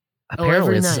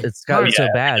 Apparently, it's gotten so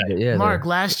bad. Mark,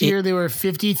 last year there were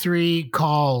 53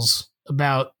 calls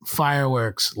about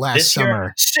fireworks this summer.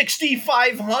 Year,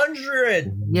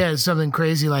 6,500. Yeah, it's something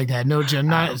crazy like that. No joke.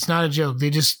 It's not a joke.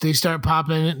 They start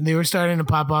popping. They were starting to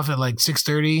pop off at like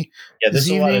 6:30. Yeah, there's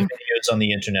a lot of videos on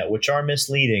the internet which are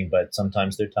misleading, but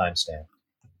sometimes they're timestamped.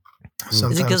 Is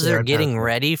it because they're getting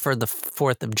ready for the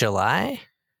 4th of July?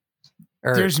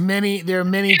 Or There are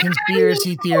many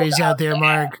conspiracy theories out there,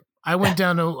 Mark. I went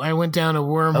down a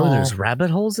wormhole. Oh, there's rabbit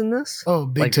holes in this? Oh,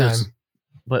 big time.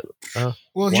 But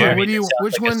well, Jeremy, here, what do you? that sounds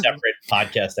Which like one? A separate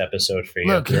podcast episode for you.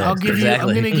 Look, Yeah, I'll give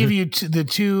exactly. you. I'm going to give you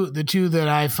the two that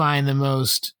I find the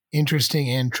most interesting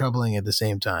and troubling at the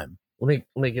same time. let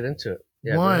me get into it.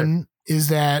 Yeah, One is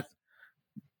that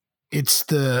it's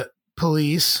the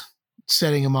police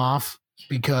setting them off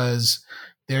because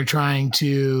they're trying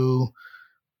to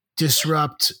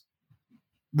disrupt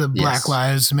the Black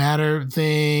Lives Matter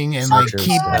thing and like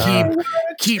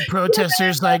keep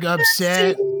protesters like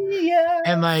upset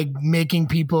and like making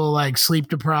people like sleep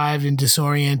deprived and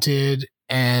disoriented,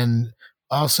 and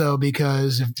also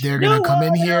because if they're gonna come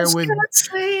in here with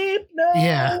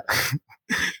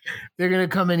they're gonna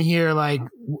come in here like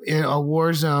in a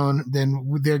war zone, then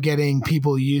they're getting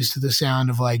people used to the sound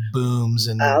of like booms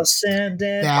and I'll send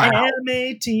an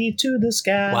MAT to the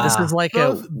sky. Wow. This is like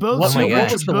both what was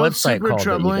the both website super called?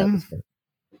 troubling.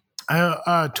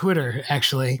 Twitter,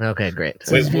 actually. Okay, great.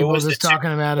 Wait, People what was just the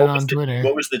talking about it on the, Twitter.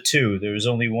 What was the two? There was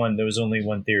only one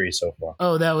theory so far.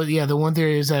 Oh, that was the one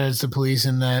theory is that it's the police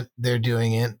and that they're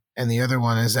doing it, and the other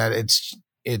one is that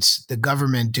it's the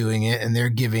government doing it and they're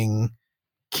giving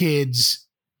kids.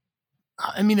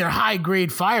 I mean, they're high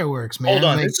grade fireworks, man. Hold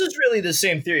on, this is really the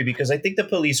same theory because I think the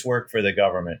police work for the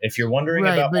government. If you're wondering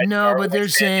about, but they're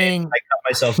saying I cut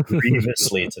myself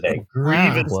grievously today,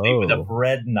 grievously with a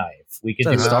bread knife. We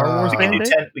could do Star Wars.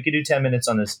 We could do 10 minutes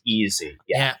on this easy.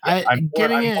 Yeah, I'm more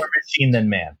machine than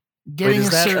man.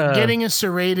 Getting a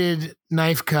serrated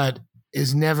knife cut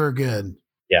is never good.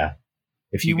 Yeah,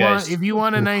 if you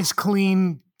want a nice,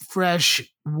 clean, fresh,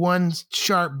 one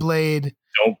sharp blade.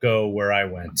 Don't go where I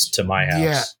went to my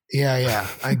house. Yeah.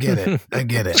 I get it.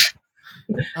 Thank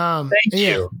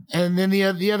you. And then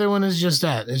the other one is just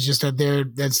that. It's just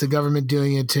that that's the government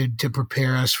doing it to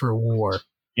prepare us for war.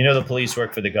 You know the police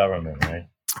work for the government, right?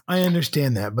 I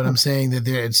understand that, but I'm saying that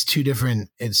it's two different.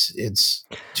 It's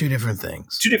two different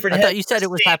things. Two different. I thought you said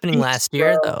it was happening last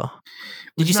year, though.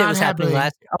 Did you say it was happening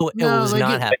last year? Oh, it was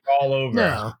not happening. All over.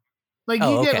 No. Like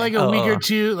you get like a week or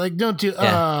two. Like don't do come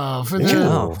on. For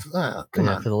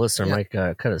the listener, Mike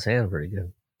cut his hand pretty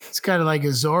good. It's kind of like a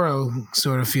Zorro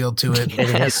sort of feel to it.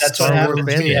 That's what happens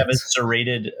when you have a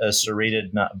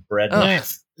serrated bread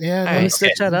knife. Yeah, let me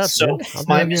stitch that up. So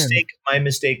my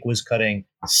mistake was cutting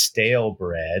stale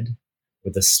bread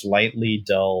with a slightly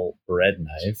dull bread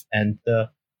knife, and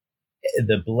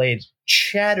the blade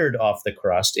shattered off the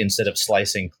crust instead of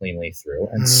slicing cleanly through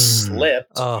and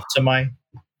slipped to my.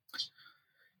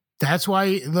 That's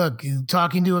why, look,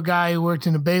 talking to a guy who worked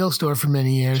in a bagel store for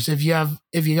many years, if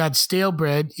you got stale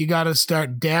bread, you got to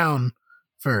start down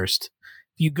first.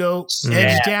 If you go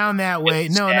edge down that way,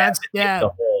 not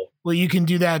stab. Well, you can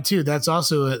do that too. That's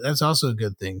also a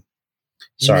good thing.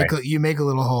 You make a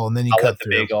little hole and then you cut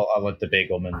through. I'll let the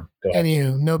bagelman go.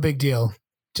 Anywho, no big deal.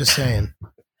 Just saying.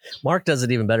 Mark does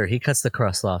it even better. He cuts the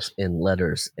crust off in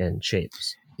letters and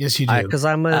shapes. Yes, you do. Because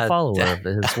I'm a follower of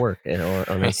his work on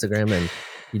Instagram, and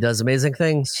he does amazing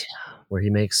things where he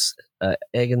makes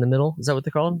egg in the middle. Is that what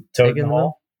they're called? Toad in the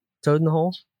hole? Toad in the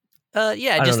hole?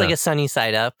 Yeah, just like a sunny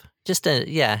side up. Just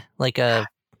like a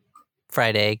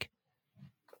fried egg.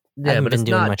 Yeah, but it's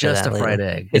not just a fried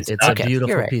egg. It's a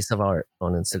beautiful piece of art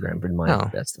on Instagram. In my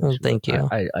estimation. Thank you.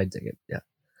 I dig it. Yeah.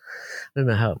 I don't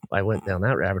know how I went down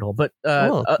that rabbit hole, but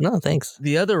no, thanks.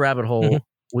 The other rabbit hole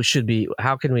should be,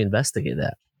 how can we investigate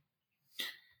that?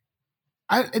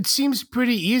 It seems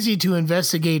pretty easy to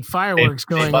investigate fireworks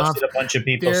going off. A bunch of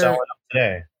people selling them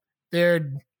today.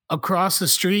 They're across the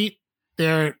street.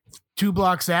 They're 2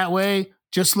 blocks that way.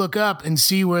 Just look up and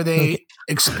see where they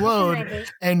explode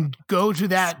and go to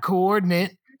that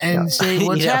coordinate and say,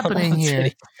 what's happening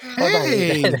here?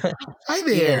 Hey, hi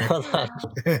there.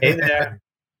 Hey there.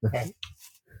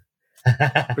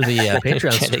 For the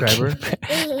Patreon subscriber.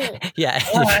 Yeah.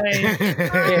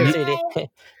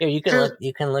 Here,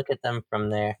 you can look at them from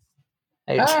there.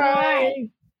 Hi.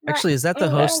 Actually, is that the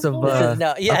host of?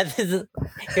 This is.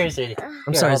 Here's it.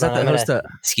 I'm sorry. Is that the host of?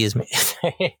 Excuse me.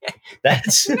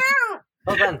 That's.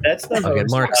 Hold on. That's the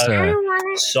host. Mark's.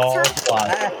 Saul.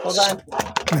 Hold on.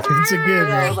 It's a good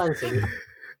man. Hold on,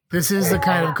 this is the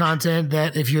kind of content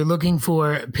that if you're looking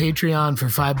for Patreon for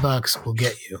 $5, will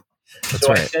get you. That's so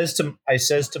right. I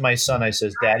says to my son,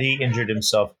 Daddy injured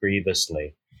himself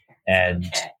grievously, and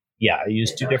I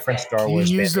used 2 different Star Wars.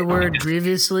 You use the word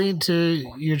grievously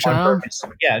to your child?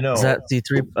 Yeah, no. Is that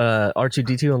D3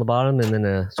 R2D2 on the bottom and then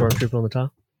a stormtrooper on the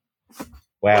top?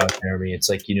 Wow, Jeremy, it's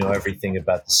like you know everything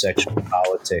about the sexual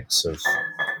politics of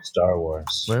Star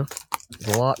Wars. Well,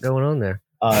 there's a lot going on there.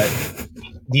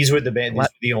 These were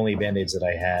the only Band-Aids that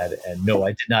I had, and no, I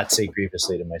did not say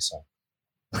grievously to my son.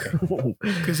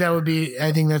 Because that would be,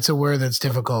 I think that's a word that's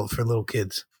difficult for little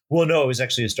kids. Well, no, it was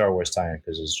actually a Star Wars tie-in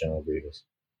because it was General Grievous.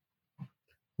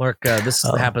 Mark, this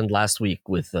happened last week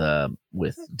with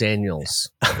Daniel's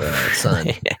son,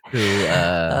 who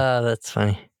that's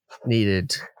funny.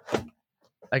 Needed,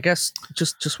 I guess,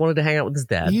 just wanted to hang out with his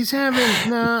dad. He's having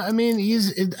no. I mean,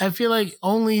 I feel like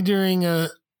only during a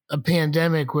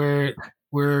pandemic where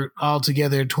we're all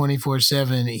together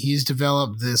 24/7, he's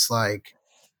developed this like,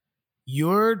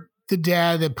 you're the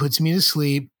dad that puts me to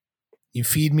sleep. You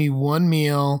feed me one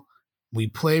meal. We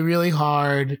play really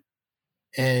hard.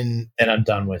 And I'm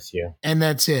done with you. And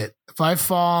that's it. If I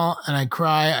fall and I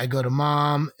cry, I go to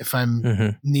mom. If I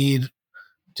need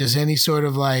just any sort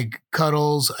of like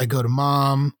cuddles, I go to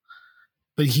mom.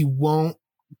 But he won't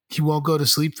go to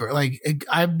sleep for like,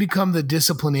 I've become the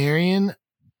disciplinarian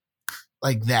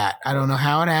like that. I don't know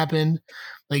how it happened.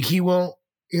 Like he won't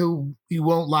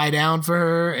lie down for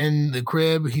her in the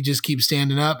crib. He just keeps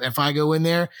standing up. If I go in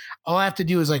there, all I have to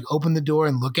do is like open the door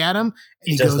and look at him, and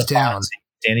he goes down.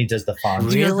 Danny does the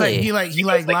Fonzie. Really? He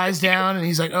lies down and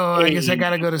he's like, oh, I guess I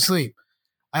gotta go to sleep.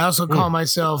 I also call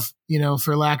myself,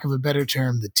 for lack of a better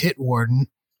term, the tit warden,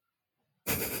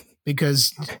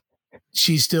 because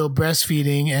she's still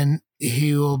breastfeeding and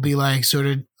he will be like sort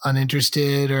of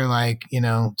uninterested or like,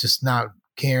 just not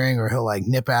caring, or he'll like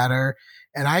nip at her.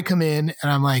 And I come in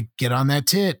and I'm like, get on that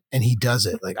tit. And he does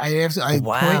it. Like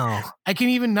wow. Point, I can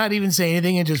even not even say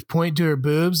anything and just point to her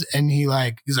boobs. And he's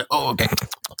like, oh, okay.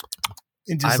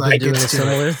 And just I've been doing a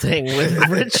similar thing with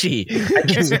Richie.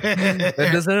 That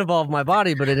doesn't involve my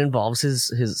body, but it involves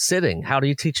his sitting. How do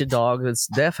you teach a dog that's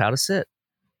deaf how to sit?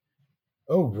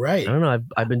 Oh, right. I don't know.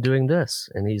 I've been doing this,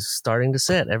 and he's starting to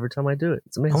sit every time I do it.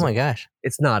 It's amazing. Oh my gosh.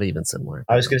 It's not even similar.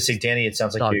 I was going to say, Danny, it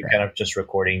sounds like you're kind of just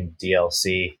recording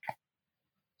DLC,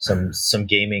 some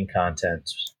gaming content.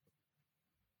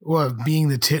 What, being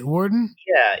the tit warden?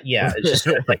 Yeah. It's just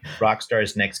sort of like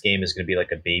Rockstar's next game is going to be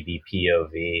like a baby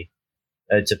POV.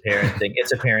 It's a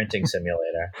parenting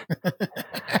simulator.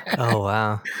 Oh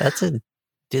wow,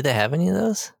 do they have any of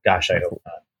those? Gosh, I hope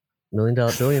not.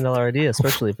 Billion dollar idea,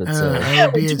 especially if it's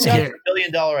 $1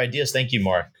 billion ideas. Thank you,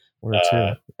 Mark.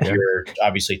 You're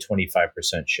obviously 25%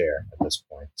 share at this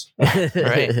point,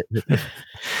 right?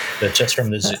 But just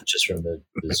from the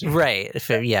zoo. Right?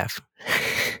 Yeah.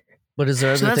 But is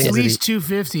there? So that's at least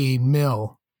 $250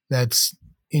 million that's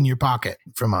in your pocket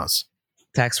from us,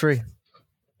 tax free.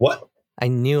 What? I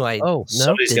knew I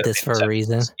did this for a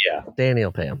reason. Yeah, Danny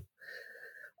will pay him.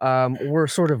 We're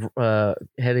sort of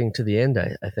heading to the end.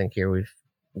 I think here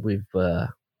we've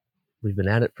been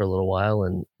at it for a little while,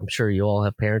 and I'm sure you all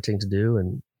have parenting to do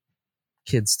and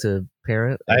kids to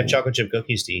parent. I have chocolate chip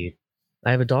cookies to eat.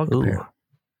 I have a dog to parent.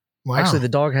 Wow. Actually, the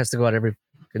dog has to go out every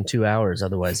 2 hours,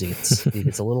 otherwise he gets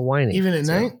a little whiny. Even at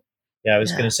night? Yeah, I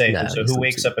was going to say. So who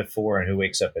wakes up at 4 and who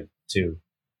wakes up at 2?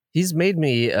 He's made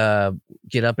me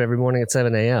get up every morning at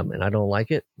 7 a.m. and I don't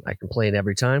like it. I complain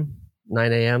every time.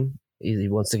 9 a.m. He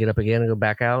wants to get up again and go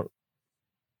back out.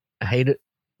 I hate it,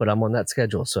 but I'm on that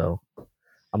schedule, so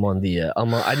I'm on the. I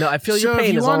know. I feel your pain.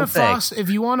 If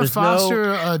you want to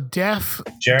foster a deaf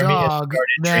dog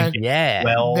that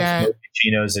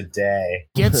cappuccinos a day,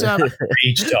 gets up for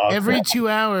each dog every 2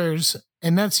 hours,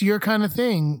 and that's your kind of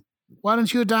thing, why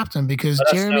don't you adopt him? Because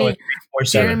Jeremy,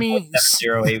 if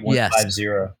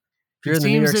you're in the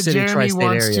New York City tri-state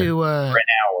area, for an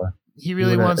hour, he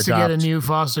really wants to get a new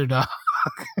foster dog.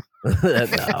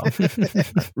 No.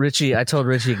 Richie, I told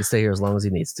Richie he can stay here as long as he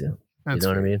needs to. You know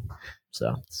what I mean?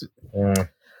 So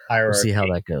we'll see how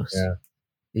that goes.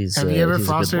 Yeah. Have you ever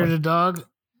fostered a dog,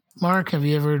 Mark? Have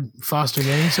you ever fostered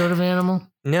any sort of animal?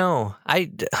 No,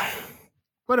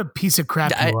 What a piece of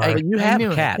crap you are. You have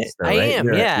cats, though, right? I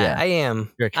am. I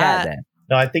am. You're a cat dad.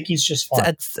 No, I think he's just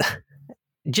fine.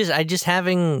 Just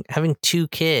having 2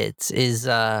 kids is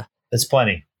that's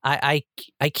plenty. I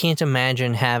can't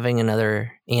imagine having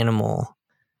another animal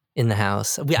in the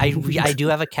house. I do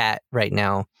have a cat right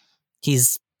now.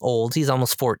 He's old. He's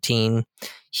almost 14.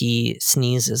 He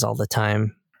sneezes all the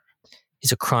time.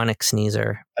 He's a chronic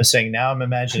sneezer. I'm saying now I'm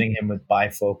imagining him with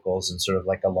bifocals and sort of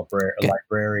like a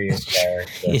librarian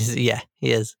character. He is.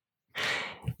 He is.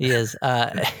 He's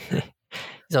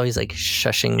always like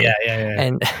shushing me. Yeah.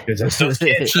 And because I'm so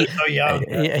young.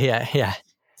 Yeah.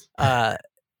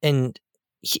 And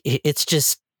it's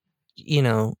just,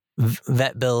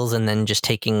 vet bills and then just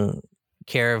taking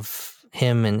care of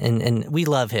him. And we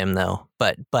love him though,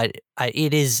 but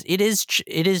it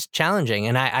is challenging.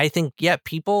 And I think,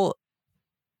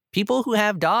 people who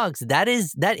have dogs, that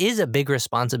is a big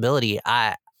responsibility.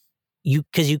 you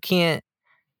can't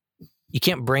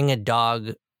bring a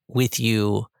dog with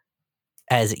you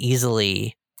as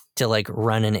easily to like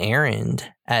run an errand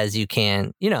as you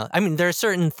can. I mean, there are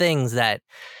certain things that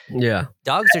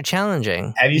dogs are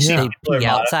challenging. Have you seen They people pee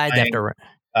are outside? They have to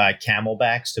modifying,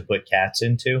 camelbacks to put cats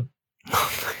into?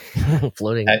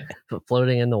 floating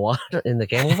in the water in the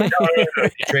camelback. No,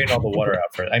 they drain all the water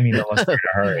out first. I mean, unless they're in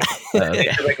a hurry, they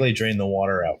typically drain the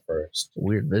water out first.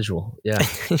 Weird visual. Yeah.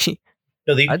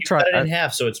 No, they cut it in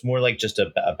half, so it's more like just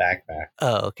a backpack.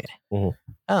 Oh, okay. Mm-hmm.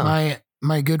 Oh.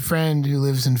 My good friend who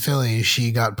lives in Philly,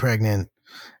 she got pregnant,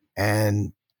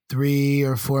 and 3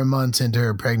 or 4 months into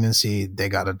her pregnancy, they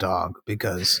got a dog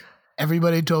because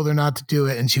everybody told her not to do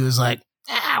it, and she was like,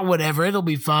 whatever, it'll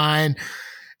be fine.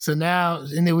 So now,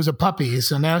 and it was a puppy,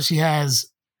 so now she has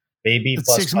baby a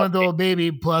plus 6-month-old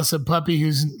baby plus a puppy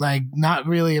who's like not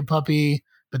really a puppy,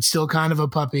 but still kind of a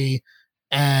puppy,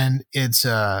 and it's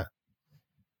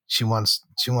She wants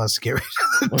to get rid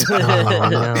of the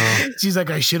dog. No. She's like,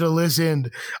 I should have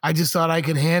listened. I just thought I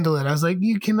could handle it. I was like,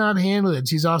 you cannot handle it.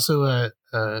 She's also a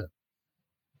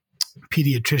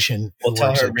pediatrician. Well,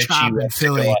 tell her Richie wants to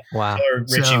go out. Wow. Tell her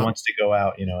Richie wants to go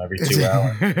out, every 2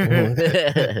 hours.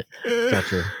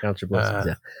 Count your blessings.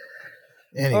 Yeah.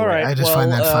 Anyway, all right. I just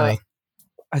find that funny.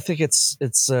 I think it's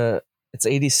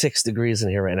 86 degrees in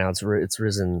here right now. It's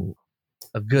risen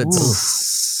a good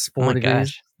 4 degrees.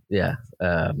 Gosh. Yeah.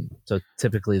 So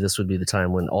typically this would be the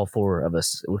time when all 4 of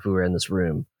us, if we were in this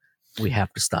room, we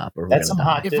have to stop. Or that's some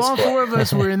hot. If all 4 of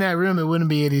us were in that room, it wouldn't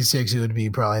be 86. It would be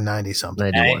probably 90 something.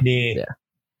 90.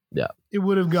 Yeah. It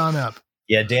would have gone up.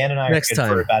 Yeah, Dan and I Next are good time.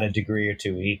 for about a degree or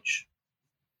 2 each.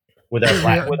 With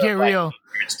our Get real.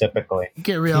 Typically.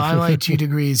 Get real. I'm like 2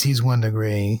 degrees. He's 1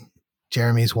 degree.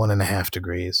 Jeremy's 1.5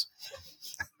 degrees.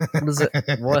 What is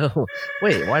it? Whoa.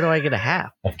 Wait, why do I get a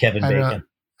half? Of Kevin Bacon.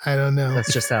 I don't know.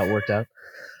 That's just how it worked out.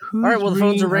 Who's All right, well, the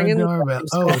phones are ringing. Oh,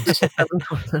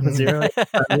 770.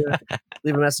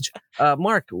 Leave a message.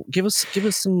 Mark, give us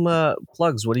some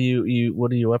plugs. What are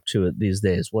you up to these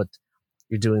days? What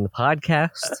you're doing the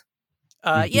podcast?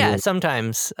 Yeah,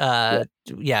 sometimes. I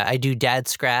do Dad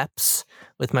Scraps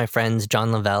with my friends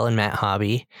John Lavelle and Matt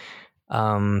Hobby.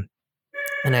 And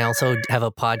I also have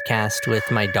a podcast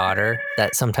with my daughter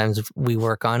that sometimes we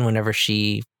work on whenever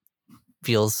she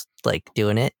feels like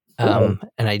doing it. And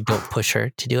I don't push her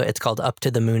to do it. It's called Up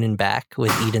to the Moon and Back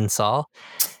with Eden Saul.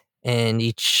 And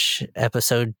each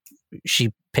episode,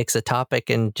 she picks a topic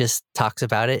and just talks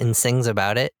about it and sings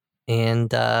about it.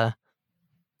 And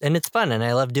it's fun, and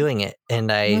I love doing it. And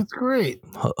that's great.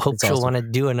 Hope she'll want to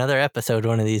do another episode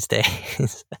one of these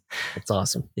days. That's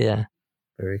awesome. Yeah.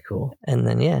 Very cool. And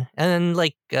then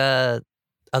like other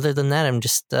than that, I'm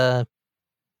just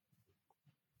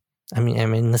I'm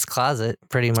in this closet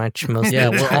pretty much most. Yeah,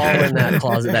 we're all in that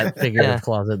closet, that figurative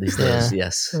closet these days. Yeah.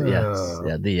 Yes.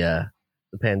 Yeah, the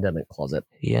pandemic closet.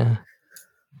 Yeah.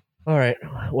 All right.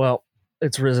 Well,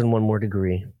 it's risen 1 more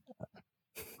degree.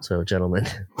 So, gentlemen.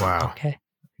 Wow. Okay.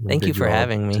 Thank you for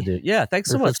having me. Yeah, thanks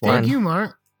so much, Thank you,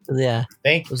 Mark. Yeah.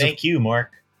 Thank you,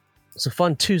 Mark. It's a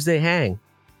fun Tuesday hang.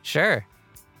 Sure.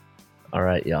 All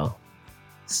right, y'all.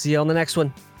 See you on the next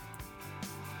one.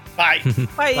 Bye.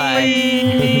 Bye.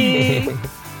 Bye.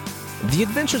 The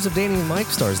Adventures of Danny and Mike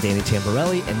stars Danny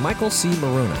Tamborelli and Michael C.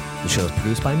 Morona. The show is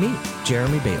produced by me,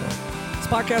 Jeremy Baylor. This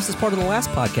podcast is part of the Last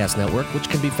Podcast Network, which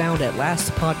can be found at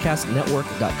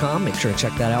lastpodcastnetwork.com. Make sure to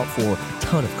check that out for a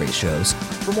ton of great shows.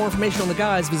 For more information on the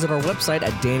guys, visit our website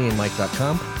at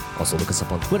dannyandmike.com. Also look us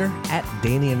up on Twitter at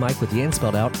Danny and Mike with the N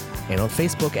spelled out, and on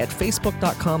Facebook at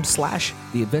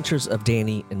facebook.com/The Adventures of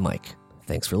Danny and Mike.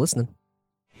 Thanks for listening.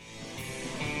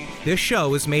 This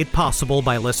show is made possible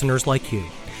by listeners like you.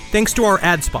 Thanks to our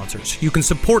ad sponsors, you can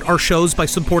support our shows by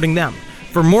supporting them.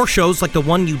 For more shows like the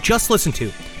one you just listened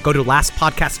to, go to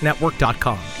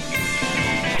lastpodcastnetwork.com.